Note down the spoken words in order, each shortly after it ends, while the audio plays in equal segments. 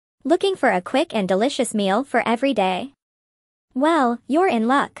Looking for a quick and delicious meal for every day? Well, you're in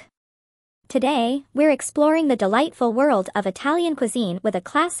luck. Today, we're exploring the delightful world of Italian cuisine with a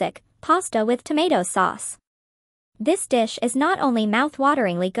classic, pasta with tomato sauce. This dish is not only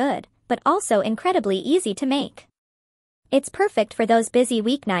mouth-wateringly good, but also incredibly easy to make. It's perfect for those busy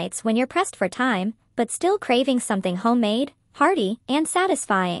weeknights when you're pressed for time, but still craving something homemade, hearty, and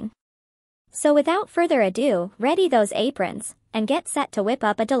satisfying. So without further ado, ready those aprons, and get set to whip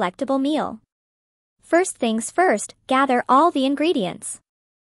up a delectable meal. First things first, gather all the ingredients.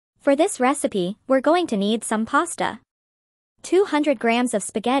 For this recipe, we're going to need some pasta. 200 grams of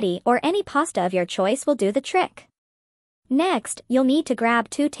spaghetti or any pasta of your choice will do the trick. Next, you'll need to grab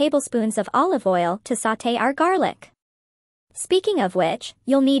 2 tablespoons of olive oil to sauté our garlic. Speaking of which,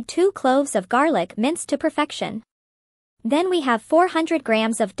 you'll need 2 cloves of garlic minced to perfection. Then we have 400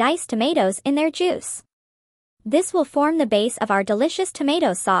 grams of diced tomatoes in their juice. This will form the base of our delicious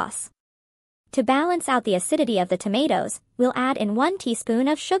tomato sauce. To balance out the acidity of the tomatoes, we'll add in 1 teaspoon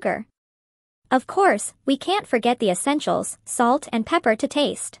of sugar. Of course, we can't forget the essentials, salt and pepper to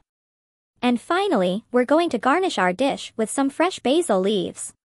taste. And finally, we're going to garnish our dish with some fresh basil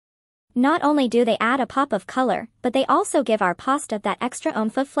leaves. Not only do they add a pop of color, but they also give our pasta that extra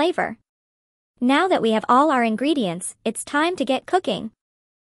oomph of flavor. Now that we have all our ingredients, it's time to get cooking.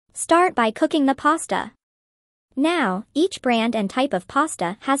 Start by cooking the pasta. Now, each brand and type of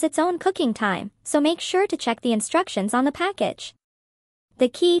pasta has its own cooking time, so make sure to check the instructions on the package. The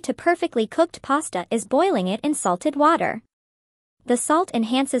key to perfectly cooked pasta is boiling it in salted water. The salt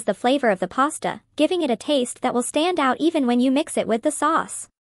enhances the flavor of the pasta, giving it a taste that will stand out even when you mix it with the sauce.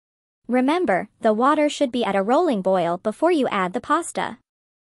 Remember, the water should be at a rolling boil before you add the pasta.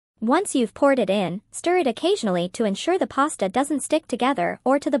 Once you've poured it in, stir it occasionally to ensure the pasta doesn't stick together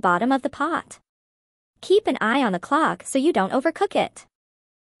or to the bottom of the pot. Keep an eye on the clock so you don't overcook it.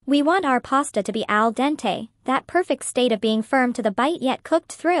 We want our pasta to be al dente, that perfect state of being firm to the bite yet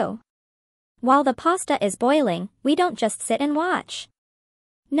cooked through. While the pasta is boiling, we don't just sit and watch.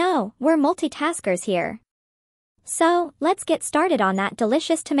 No, we're multitaskers here. So, let's get started on that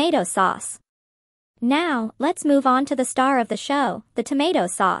delicious tomato sauce. Now, let's move on to the star of the show, the tomato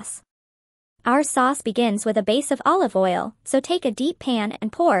sauce. Our sauce begins with a base of olive oil, so take a deep pan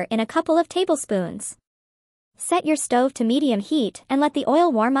and pour in a couple of tablespoons. Set your stove to medium heat and let the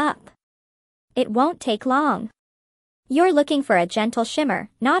oil warm up. It won't take long. You're looking for a gentle shimmer,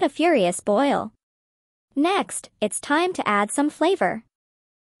 not a furious boil. Next, it's time to add some flavor.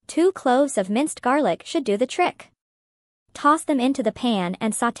 2 cloves of minced garlic should do the trick. Toss them into the pan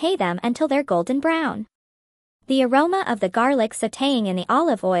and sauté them until they're golden brown. The aroma of the garlic sautéing in the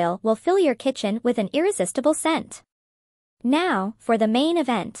olive oil will fill your kitchen with an irresistible scent. Now, for the main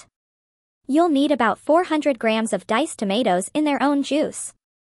event. You'll need about 400 grams of diced tomatoes in their own juice.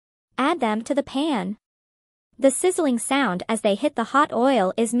 Add them to the pan. The sizzling sound as they hit the hot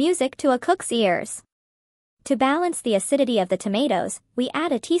oil is music to a cook's ears. To balance the acidity of the tomatoes, we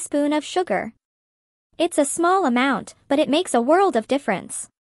add a teaspoon of sugar. It's a small amount, but it makes a world of difference.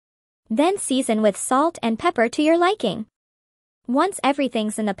 Then season with salt and pepper to your liking. Once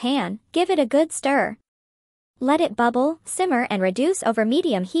everything's in the pan, give it a good stir. Let it bubble, simmer and reduce over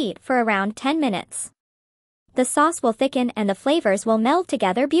medium heat for around 10 minutes. The sauce will thicken and the flavors will meld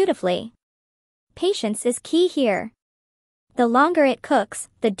together beautifully. Patience is key here. The longer it cooks,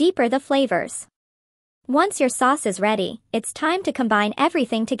 the deeper the flavors. Once your sauce is ready, it's time to combine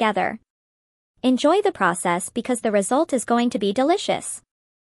everything together. Enjoy the process because the result is going to be delicious.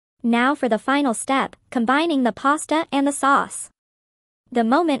 Now for the final step, combining the pasta and the sauce. The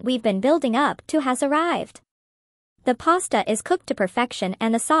moment we've been building up to has arrived. The pasta is cooked to perfection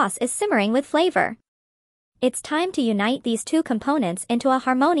and the sauce is simmering with flavor. It's time to unite these 2 components into a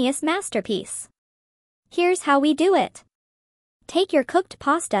harmonious masterpiece. Here's how we do it. Take your cooked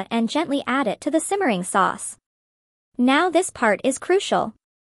pasta and gently add it to the simmering sauce. Now this part is crucial.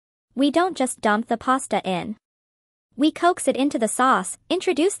 We don't just dump the pasta in. We coax it into the sauce,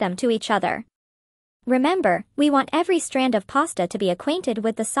 introduce them to each other. Remember, we want every strand of pasta to be acquainted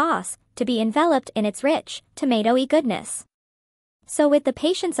with the sauce, to be enveloped in its rich, tomatoey goodness. So with the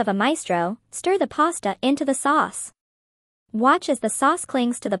patience of a maestro, stir the pasta into the sauce. Watch as the sauce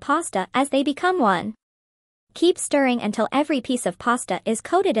clings to the pasta as they become one. Keep stirring until every piece of pasta is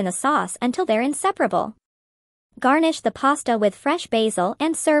coated in the sauce until they're inseparable. Garnish the pasta with fresh basil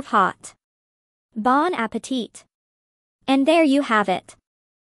and serve hot. Bon appetit! And there you have it.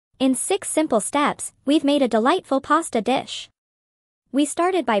 In 6 simple steps, we've made a delightful pasta dish. We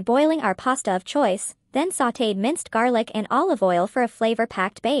started by boiling our pasta of choice, then sautéed minced garlic in olive oil for a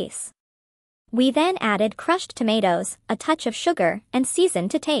flavor-packed base. We then added crushed tomatoes, a touch of sugar, and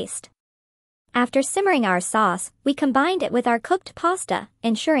seasoned to taste. After simmering our sauce, we combined it with our cooked pasta,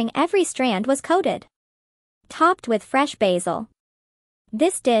 ensuring every strand was coated. Topped with fresh basil.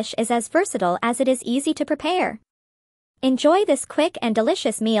 This dish is as versatile as it is easy to prepare. Enjoy this quick and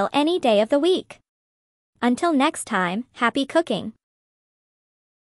delicious meal any day of the week. Until next time, happy cooking!